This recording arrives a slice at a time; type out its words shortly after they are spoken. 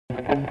Hello,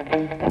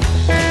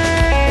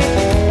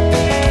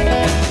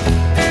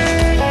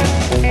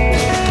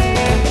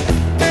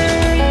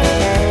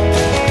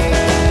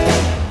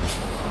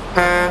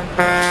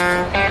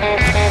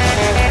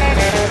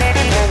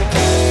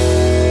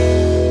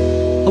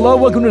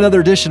 welcome to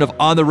another edition of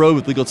On the Road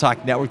with Legal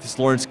Talk Network. This is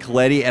Lawrence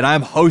Coletti, and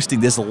I'm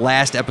hosting this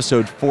last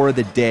episode for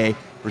the day.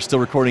 We're still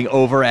recording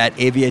over at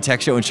AVA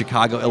Tech Show in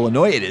Chicago,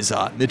 Illinois. It is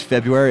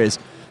mid-February as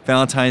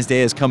Valentine's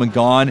Day has come and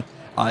gone.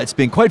 It's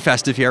been quite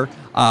festive here.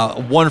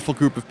 A wonderful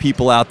group of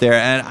people out there,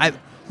 and I'm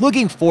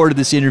looking forward to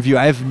this interview.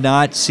 I have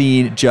not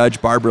seen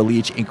Judge Barbara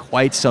Leach in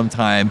quite some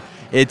time.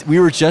 We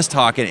were just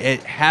talking.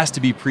 It has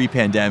to be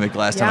pre-pandemic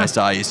last time I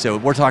saw you, so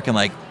we're talking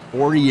like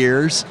 4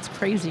 years. It's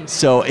crazy.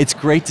 So it's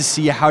great to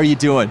see you. How are you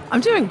doing? I'm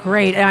doing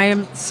great. I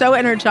am so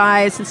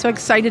energized and so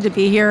excited to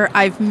be here.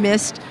 I've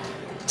missed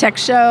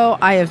TECHSHOW.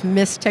 I have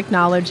missed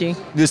technology.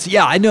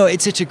 I know.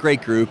 It's such a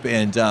great group.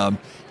 And,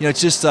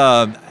 it's just,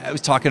 I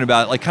was talking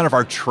about like kind of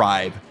our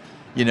tribe,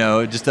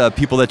 just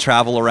people that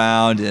travel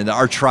around and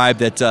our tribe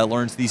that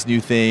learns these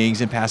new things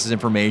and passes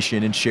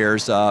information and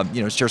shares,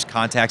 shares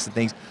contacts and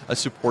things, a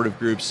supportive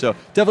group. So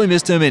definitely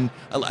missed him. And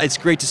it's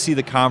great to see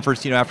the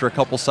conference, after a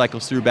couple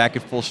cycles through back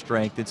at full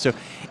strength. And so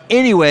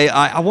anyway,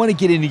 I want to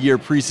get into your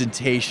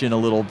presentation a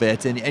little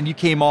bit. And you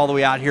came all the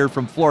way out here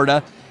from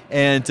Florida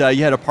and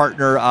you had a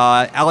partner,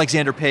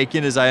 Alexander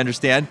Pakin, as I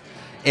understand.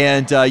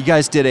 And you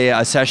guys did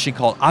a session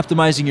called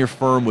Optimizing Your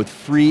Firm with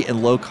Free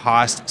and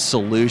Low-Cost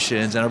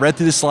Solutions. And I read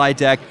through the slide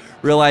deck,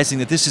 realizing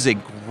that this is a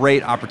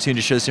great opportunity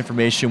to share this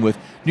information with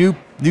new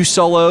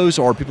solos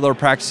or people that are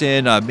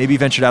practicing, maybe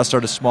ventured out,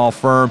 start a small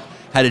firm,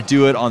 how to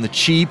do it on the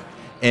cheap,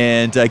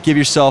 and give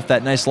yourself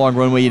that nice long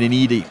runway you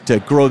need to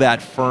grow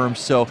that firm.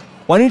 So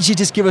why don't you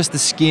just give us the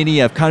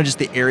skinny of kind of just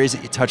the areas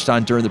that you touched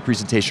on during the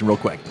presentation real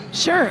quick?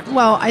 Sure.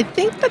 Well, I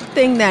think the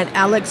thing that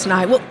Alex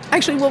and what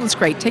was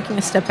great, taking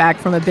a step back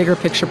from a bigger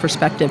picture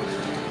perspective,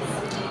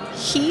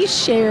 he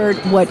shared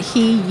what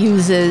he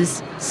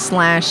uses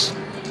 /does/did,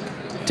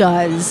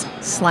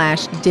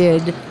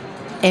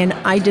 and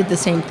I did the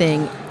same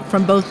thing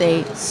from both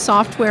a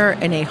software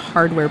and a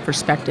hardware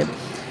perspective.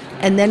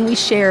 And then we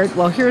shared,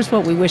 well, here's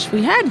what we wish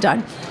we had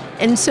done.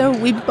 And so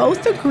we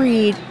both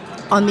agreed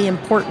on the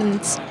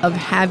importance of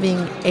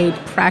having a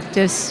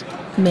practice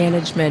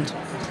management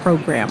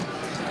program.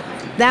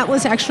 That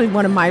was actually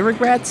one of my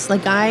regrets.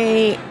 Like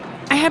I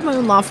had my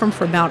own law firm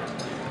for about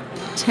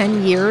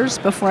 10 years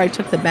before I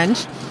took the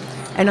bench.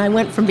 And I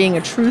went from being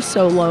a true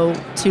solo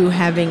to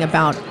having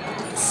about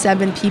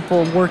 7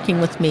 people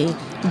working with me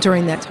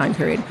during that time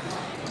period.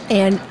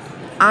 And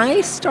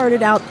I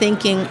started out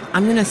thinking,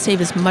 I'm going to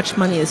save as much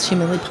money as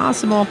humanly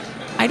possible.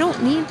 I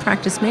don't need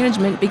practice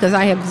management because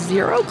I have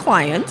 0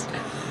 clients.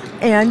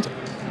 And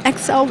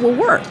Excel will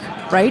work,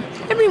 right?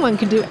 Everyone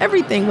can do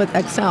everything with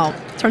Excel.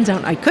 Turns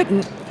out I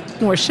couldn't,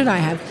 nor should I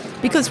have.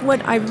 Because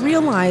what I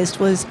realized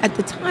was at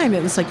the time,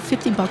 it was like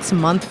 $50 a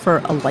month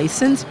for a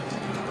license.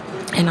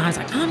 And I was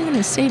like, I'm going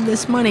to save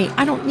this money.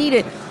 I don't need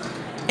it.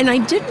 And I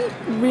didn't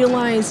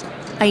realize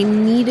I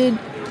needed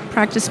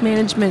practice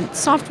management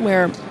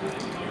software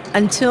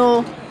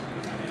until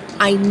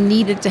I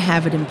needed to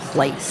have it in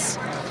place.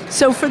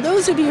 So for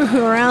those of you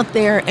who are out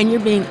there and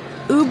you're being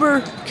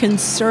uber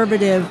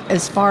conservative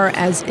as far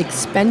as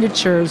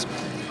expenditures,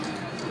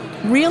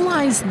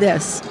 realize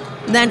this,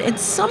 that at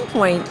some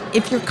point,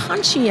 if you're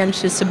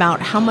conscientious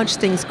about how much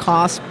things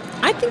cost,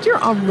 I think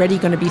you're already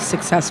going to be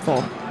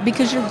successful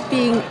because you're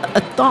being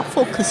a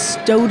thoughtful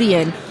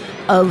custodian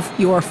of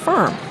your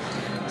firm.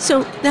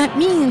 So that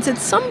means at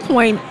some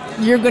point,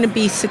 you're going to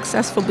be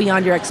successful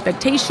beyond your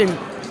expectation,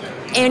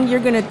 and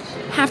you're going to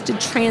have to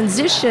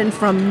transition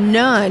from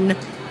none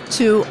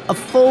to a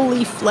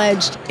fully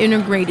fledged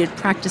integrated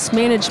practice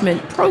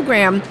management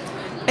program,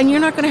 and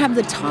you're not going to have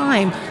the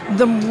time,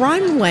 the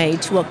runway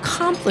to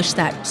accomplish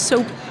that.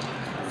 So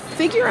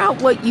figure out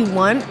what you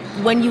want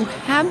when you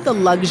have the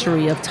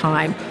luxury of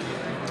time.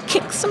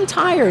 Kick some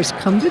tires,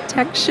 come to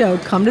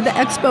TECHSHOW, come to the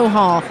expo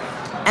hall,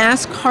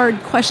 ask hard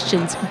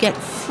questions, get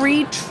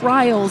free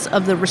trials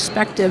of the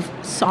respective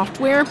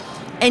software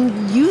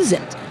and use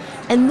it.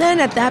 And then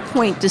at that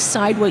point,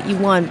 decide what you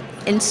want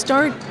and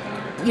start.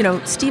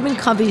 Stephen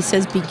Covey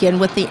says begin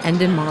with the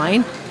end in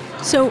mind.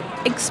 So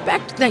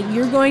expect that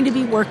you're going to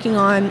be working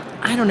on,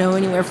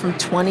 anywhere from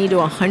 20 to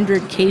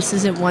 100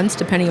 cases at once,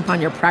 depending upon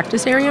your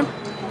practice area.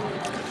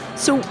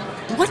 So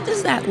what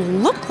does that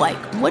look like?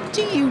 What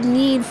do you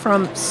need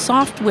from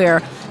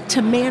software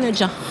to manage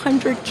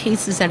 100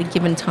 cases at a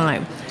given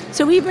time?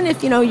 So even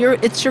if,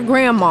 it's your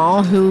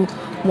grandma who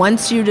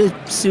wants you to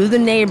sue the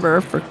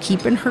neighbor for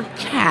keeping her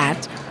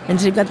cat, and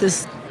so you've got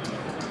this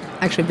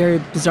actually very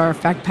bizarre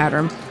fact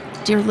pattern.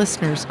 Dear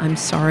listeners, I'm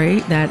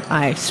sorry that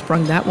I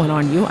sprung that one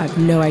on you. I have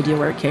no idea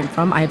where it came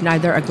from. I have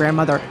neither a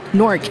grandmother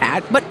nor a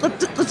cat, but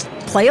let's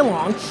play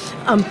along.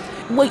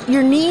 What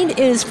your need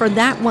is for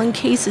that one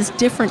case is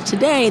different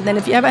today than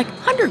if you have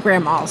 100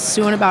 grandmas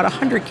suing about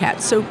 100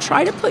 cats. So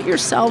try to put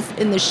yourself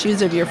in the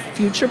shoes of your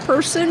future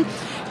person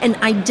and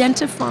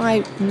identify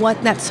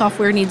what that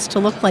software needs to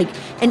look like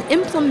and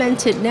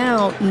implement it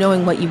now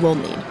knowing what you will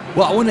need.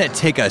 Well, I want to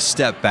take a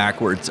step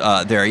backwards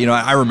there.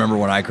 I remember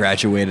when I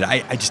graduated,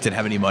 I just didn't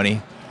have any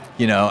money.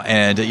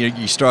 And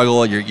you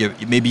struggle.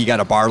 Maybe you got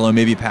a bar loan,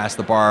 maybe you passed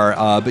the bar,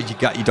 but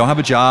you don't have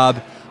a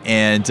job,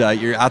 and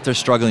you're out there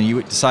struggling.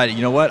 You decided,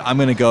 you know what, I'm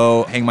going to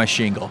go hang my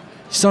shingle.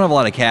 You just don't have a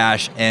lot of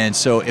cash, and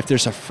so if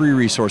there's a free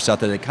resource out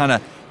there that kind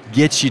of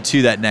gets you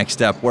to that next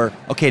step, where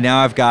okay, now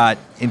I've got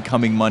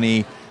incoming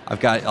money, I've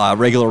got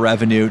regular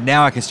revenue.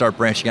 Now I can start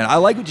branching out. I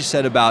like what you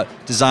said about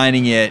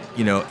designing it,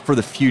 for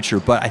the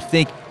future, but I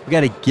think we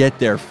got to get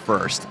there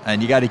first,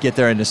 and you got to get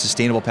there in a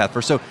sustainable path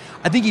first. So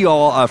I think you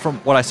all, from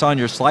what I saw on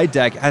your slide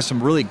deck, has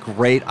some really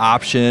great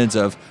options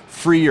of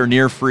free or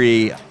near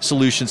free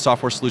solutions,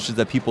 software solutions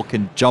that people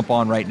can jump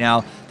on right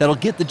now that'll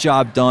get the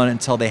job done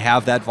until they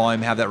have that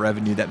volume, have that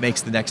revenue that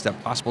makes the next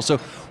step possible. So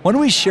why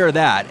don't we share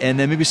that, and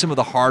then maybe some of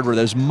the hardware,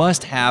 those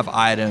must-have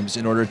items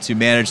in order to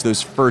manage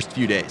those first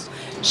few days.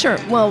 Sure.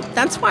 Well,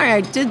 that's why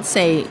I did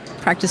say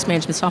practice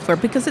management software,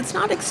 because it's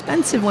not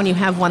expensive when you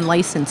have one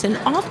license. And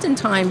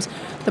oftentimes,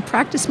 the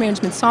practice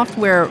management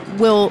software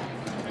will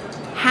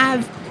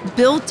have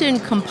built-in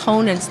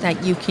components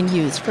that you can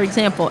use. For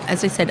example,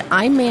 as I said,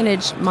 I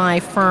managed my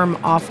firm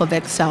off of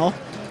Excel,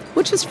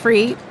 which is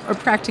free, or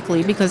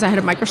practically, because I had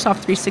a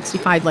Microsoft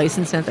 365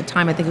 license, and at the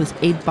time I think it was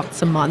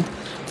 $8 a month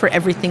for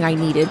everything I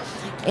needed.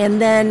 And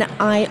then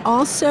I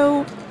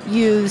also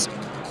used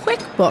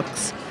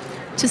QuickBooks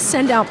to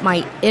send out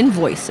my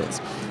invoices.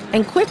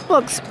 And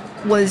QuickBooks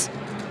was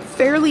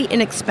fairly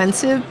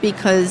inexpensive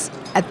because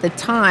at the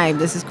time,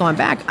 this is going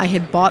back, I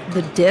had bought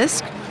the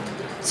disk.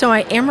 So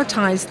I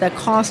amortized the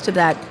cost of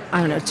that,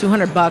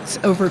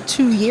 $200 over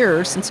 2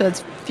 years. And so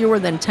it's fewer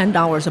than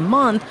 $10 a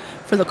month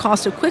for the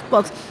cost of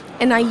QuickBooks.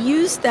 And I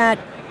used that,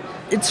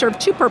 it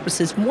served two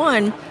purposes.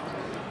 One,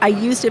 I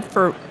used it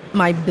for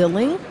my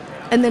billing.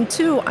 And then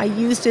two, I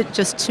used it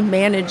just to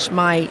manage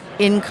my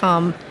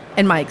income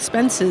and my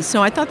expenses.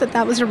 So I thought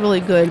that was a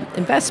really good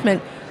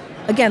investment.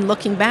 Again,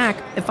 looking back,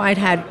 if I'd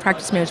had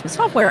practice management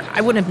software,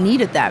 I wouldn't have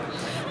needed that.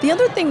 The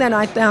other thing that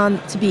I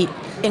found to be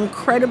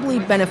incredibly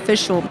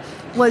beneficial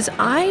was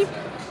I,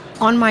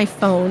 on my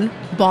phone,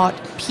 bought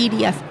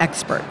PDF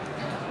Expert,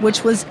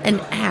 which was an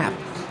app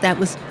that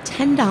was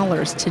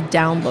 $10 to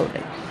download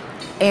it.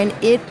 And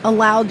it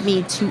allowed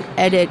me to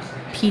edit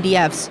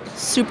PDFs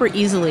super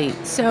easily.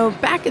 So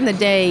back in the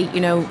day,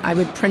 I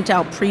would print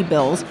out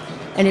pre-bills,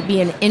 and it'd be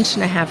 1.5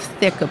 inches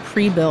thick of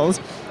pre-bills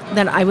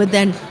that I would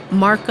then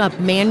mark up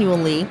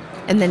manually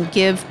and then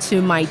give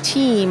to my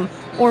team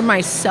or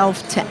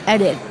myself to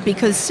edit,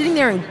 because sitting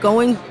there and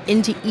going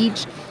into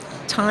each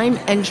time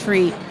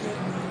entry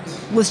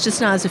was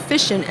just not as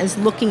efficient as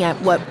looking at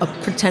what a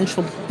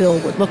potential bill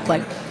would look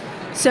like.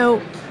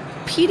 So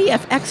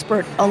PDF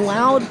Expert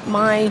allowed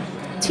my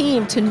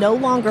team to no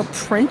longer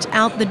print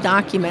out the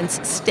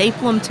documents,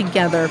 staple them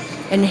together,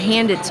 and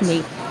hand it to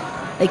me.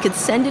 They could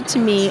send it to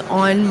me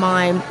on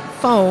my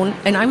phone,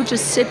 and I would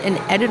just sit and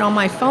edit on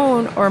my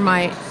phone or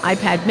my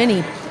iPad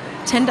mini.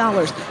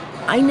 $10.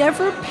 I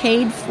never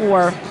paid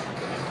for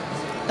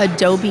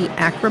Adobe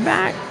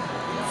Acrobat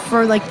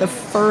for like the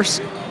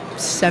first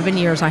 7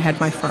 years I had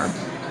my firm,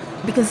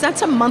 because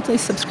that's a monthly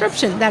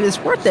subscription that is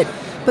worth it.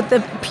 But the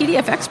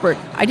PDF Expert,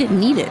 I didn't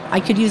need it. I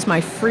could use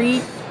my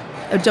free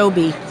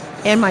Adobe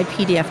and my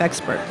PDF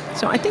Expert.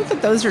 So I think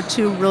that those are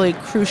two really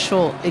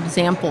crucial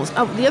examples.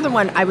 Oh, the other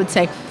one I would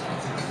say,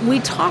 we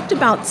talked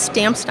about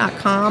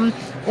stamps.com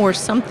or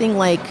something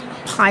like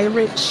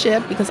Pirate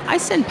Ship, because I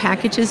send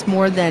packages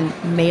more than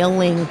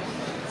mailing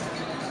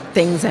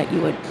things that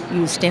you would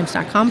use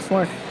stamps.com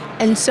for.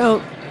 And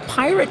so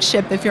Pirate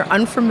Ship, if you're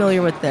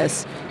unfamiliar with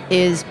this,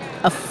 is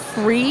a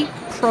free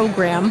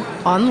program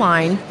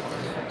online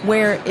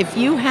where if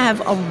you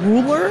have a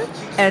ruler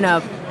and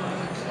a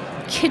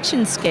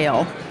kitchen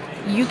scale,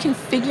 you can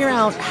figure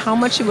out how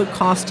much it would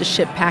cost to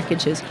ship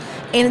packages.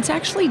 And it's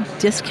actually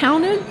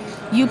discounted,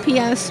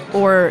 UPS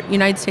or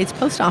United States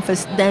Post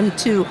Office, then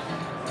to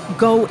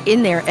go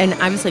in there. And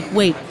I was like,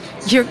 wait,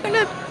 you're going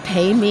to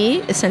pay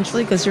me,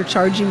 essentially, because you're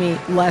charging me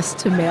less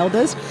to mail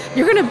this,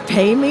 you're going to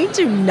pay me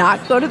to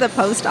not go to the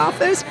post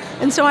office?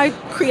 And so I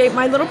create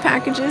my little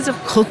packages of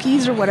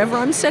cookies or whatever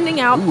I'm sending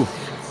out. Ooh.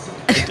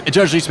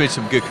 Judge Leach made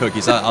some good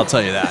cookies, I'll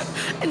tell you that.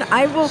 And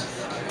I will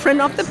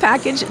print off the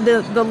package,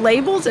 the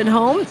labels at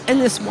home, and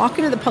just walk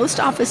into the post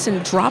office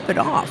and drop it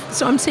off.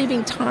 So I'm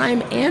saving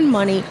time and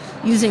money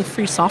using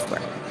free software.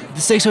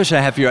 The next question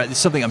I have for you is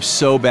something I'm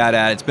so bad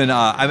at. It's been,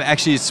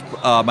 it's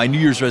my New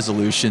Year's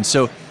resolution.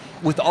 So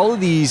with all of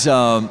these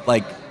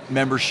like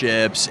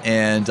memberships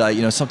and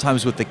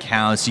sometimes with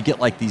accounts, you get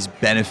like these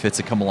benefits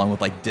that come along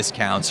with like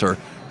discounts or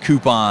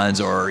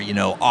coupons or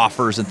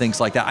offers and things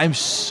like that. I'm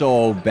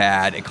so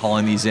bad at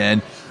calling these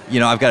in.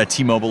 I've got a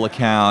T-Mobile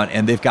account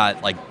and they've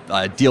got like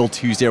Deal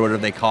Tuesday or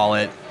whatever they call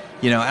it.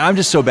 And I'm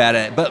just so bad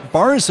at it. But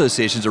bar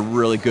associations are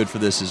really good for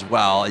this as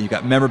well. You've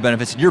got member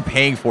benefits and you're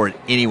paying for it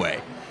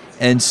anyway.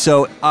 And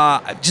so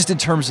just in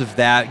terms of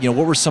that,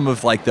 what were some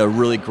of like the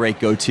really great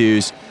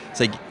go-tos? It's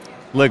like,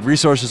 Look,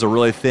 resources are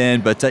really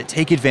thin, but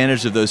take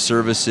advantage of those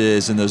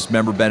services and those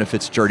member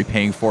benefits that you're already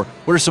paying for.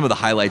 What are some of the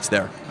highlights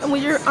there? Well,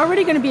 you're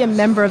already going to be a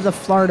member of the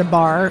Florida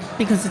bar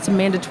because it's a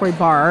mandatory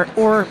bar,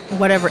 or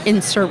whatever,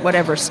 insert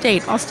whatever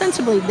state.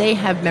 Ostensibly, they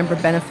have member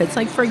benefits.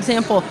 Like, for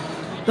example,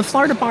 the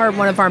Florida bar,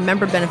 one of our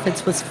member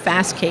benefits was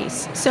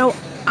Fastcase. So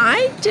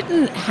I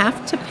didn't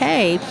have to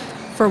pay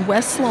for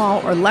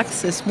Westlaw or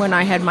Lexus when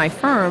I had my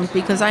firm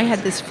because I had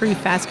this free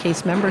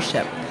Fastcase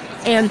membership.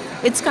 And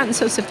it's gotten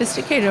so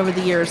sophisticated over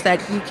the years that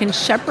you can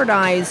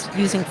shepherdize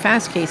using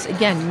Fastcase,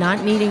 again,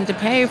 not needing to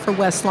pay for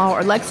Westlaw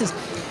or Lexus.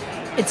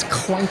 It's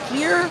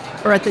clunkier,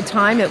 or at the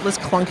time it was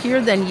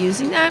clunkier than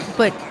using that,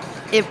 but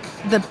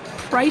the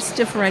price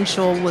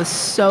differential was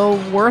so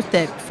worth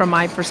it from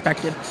my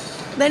perspective.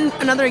 Then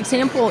another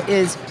example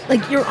is,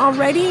 like, you're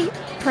already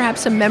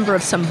perhaps a member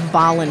of some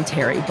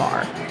voluntary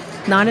bar,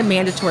 not a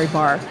mandatory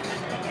bar.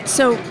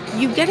 So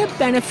you get a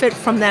benefit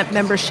from that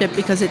membership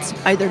because it's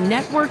either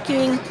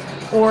networking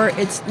or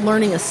it's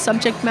learning a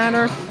subject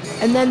matter.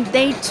 And then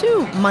they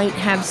too might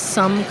have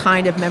some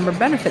kind of member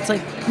benefits,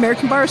 like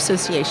American Bar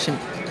Association,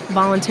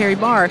 voluntary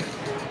bar.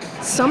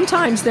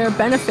 Sometimes their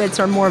benefits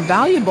are more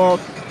valuable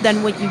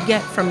than what you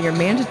get from your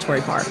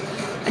mandatory bar.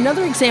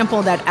 Another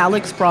example that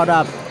Alex brought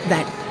up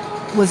that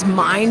was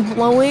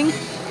mind-blowing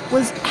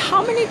was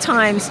how many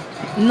times,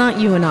 not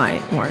you and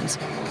I, Lawrence,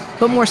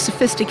 but more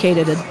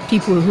sophisticated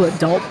people who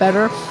adult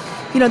better,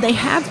 they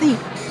have the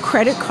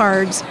credit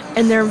cards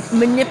and they're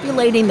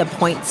manipulating the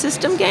point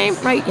system game,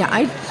 right? Yeah,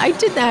 I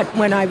did that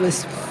when I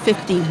was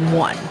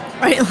 51,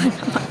 right? Like,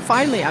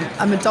 finally,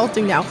 I'm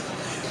adulting now.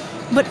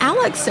 But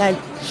Alex said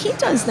he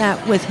does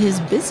that with his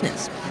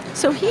business.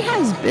 So he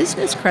has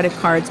business credit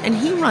cards and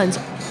he runs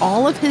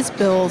all of his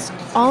bills,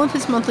 all of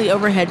his monthly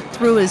overhead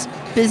through his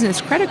business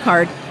credit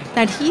card,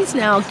 that he's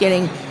now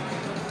getting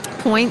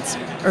points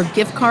or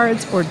gift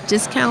cards or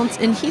discounts.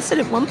 And he said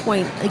at one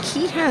point, like,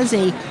 he has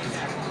a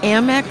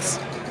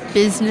Amex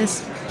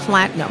Business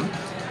Platinum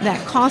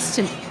that costs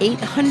him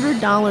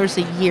 $800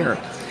 a year.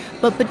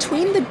 But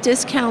between the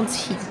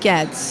discounts he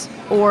gets,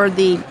 or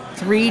the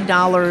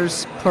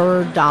 $3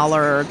 per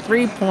dollar,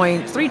 3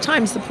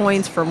 times the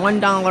points for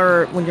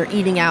 $1 when you're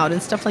eating out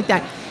and stuff like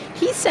that,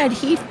 he said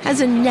he has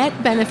a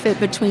net benefit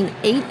between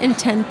 $8,000 and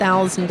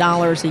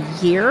 $10,000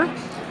 a year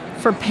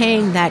for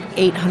paying that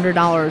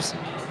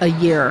 $800 a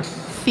year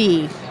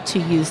fee to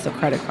use the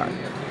credit card.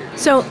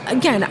 So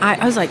again,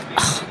 I was like,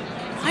 oh,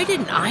 why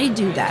didn't I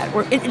do that?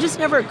 Or it just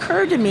never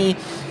occurred to me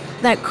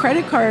that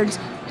credit cards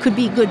could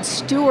be good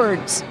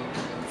stewards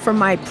for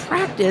my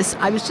practice.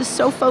 I was just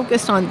so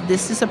focused on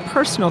this is a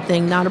personal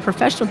thing, not a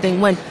professional thing,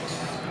 when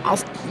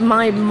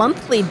my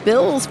monthly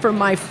bills for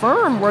my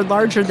firm were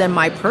larger than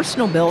my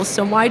personal bills.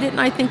 So why didn't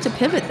I think to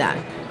pivot that?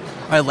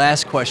 All right,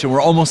 last question.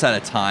 We're almost out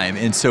of time.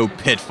 And so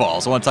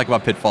pitfalls. I want to talk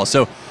about pitfalls.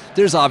 So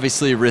there's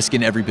obviously risk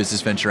in every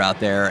business venture out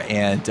there.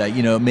 And,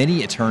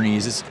 many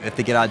attorneys, if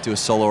they get out to a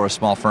solo or a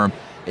small firm,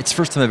 it's the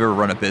first time they've ever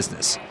run a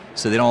business.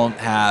 So they don't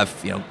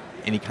have,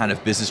 any kind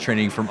of business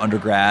training from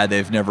undergrad.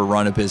 They've never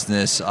run a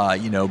business,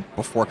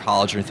 before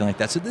college or anything like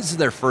that. So this is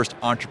their first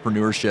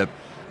entrepreneurship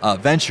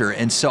venture.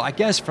 And so I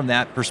guess from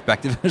that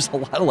perspective, there's a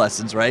lot of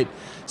lessons, right?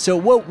 So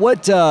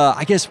what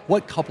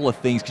couple of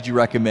things could you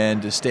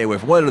recommend to stay away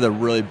from? What are the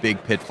really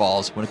big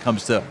pitfalls when it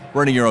comes to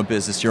running your own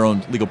business, your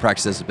own legal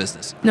practice as a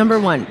business? Number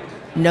one,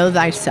 know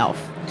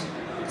thyself.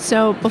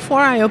 So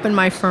before I opened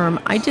my firm,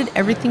 I did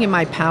everything in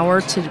my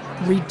power to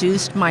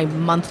reduce my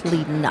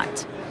monthly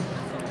nut.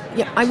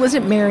 Yeah, I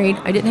wasn't married,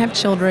 I didn't have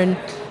children,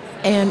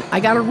 and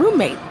I got a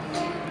roommate.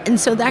 And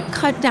so that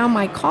cut down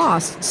my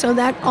costs. So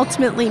that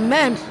ultimately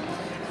meant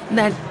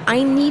that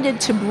I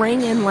needed to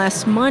bring in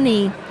less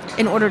money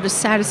in order to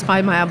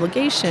satisfy my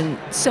obligation.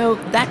 So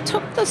that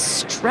took the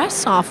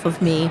stress off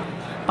of me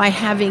by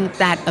having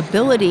that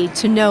ability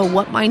to know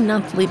what my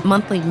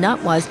monthly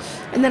nut was.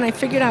 And then I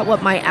figured out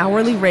what my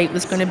hourly rate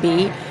was going to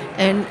be.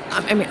 And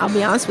I'll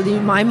be honest with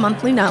you, my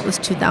monthly nut was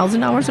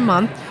 $2,000 a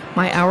month.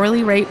 My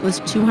hourly rate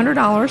was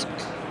 $200.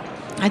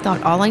 I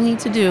thought all I need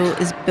to do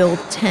is bill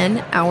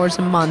 10 hours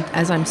a month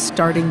as I'm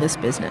starting this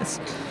business.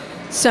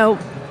 So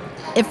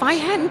if I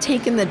hadn't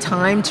taken the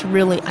time to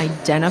really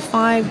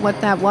identify what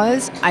that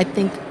was, I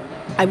think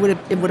it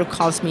would have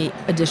caused me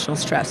additional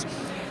stress.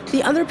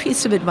 The other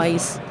piece of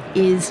advice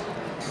is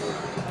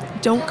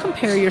don't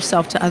compare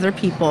yourself to other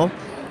people,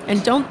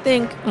 and don't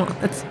think,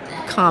 that's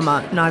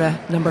comma, not a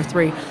number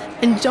 3,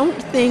 and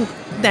don't think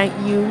that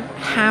you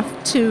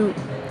have to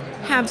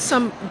have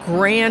some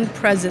grand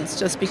presence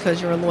just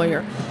because you're a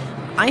lawyer.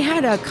 I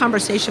had a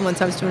conversation once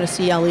I was doing a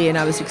CLE and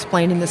I was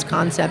explaining this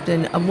concept,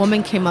 and a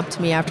woman came up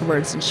to me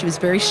afterwards and she was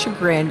very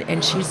chagrined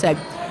and she said,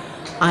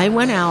 I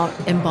went out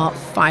and bought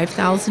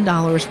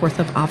 $5,000 worth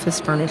of office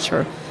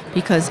furniture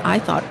because I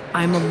thought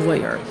I'm a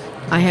lawyer.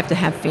 I have to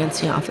have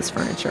fancy office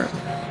furniture.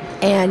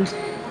 And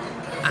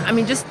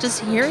just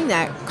hearing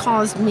that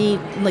caused me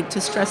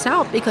to stress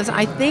out, because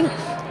I think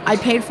I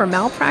paid for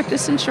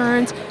malpractice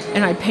insurance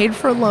and I paid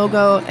for a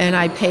logo and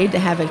I paid to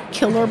have a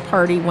killer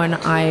party when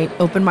I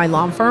opened my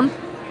law firm.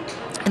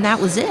 And that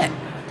was it.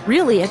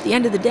 Really, at the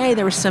end of the day,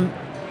 there were some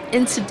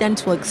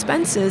incidental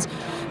expenses,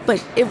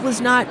 but it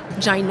was not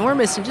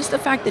ginormous. And just the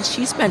fact that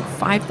she spent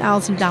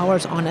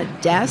 $5,000 on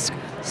a desk,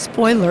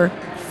 spoiler,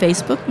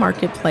 Facebook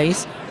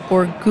Marketplace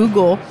or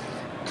Google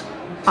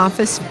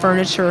office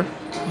furniture,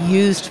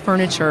 used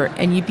furniture,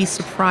 and you'd be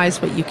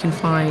surprised what you can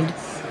find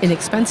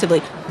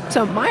inexpensively.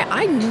 So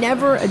I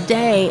never a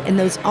day in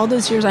all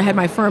those years I had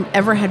my firm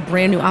ever had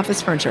brand new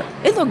office furniture.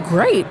 It looked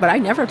great, but I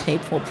never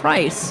paid full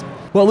price.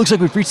 Well, it looks like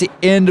we've reached the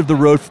end of the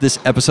road for this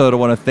episode. I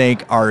want to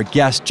thank our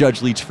guest,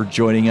 Judge Leach, for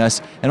joining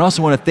us. And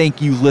also want to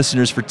thank you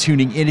listeners for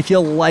tuning in. If you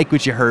like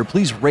what you heard,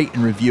 please rate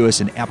and review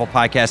us in Apple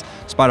Podcasts,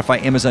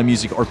 Spotify, Amazon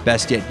Music, or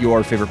best yet,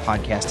 your favorite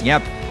podcasting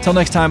app. Till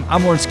next time,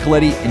 I'm Lawrence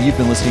Coletti, and you've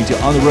been listening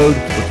to On the Road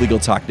with Legal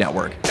Talk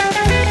Network.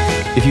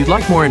 If you'd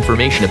like more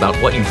information about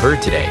what you've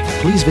heard today,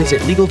 please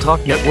visit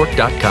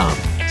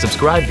LegalTalkNetwork.com.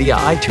 Subscribe via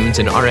iTunes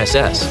and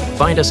RSS.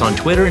 Find us on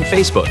Twitter and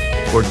Facebook,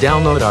 or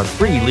download our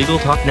free Legal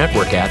Talk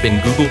Network app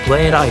in Google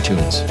Play and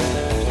iTunes.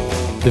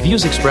 The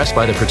views expressed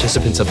by the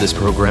participants of this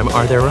program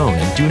are their own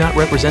and do not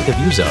represent the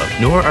views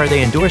of, nor are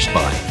they endorsed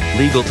by,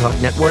 Legal Talk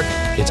Network,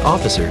 its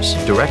officers,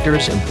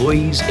 directors,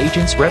 employees,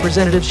 agents,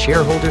 representatives,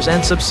 shareholders,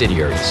 and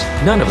subsidiaries.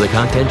 None of the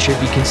content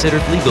should be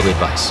considered legal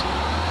advice.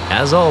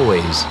 As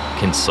always,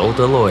 consult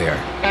a lawyer.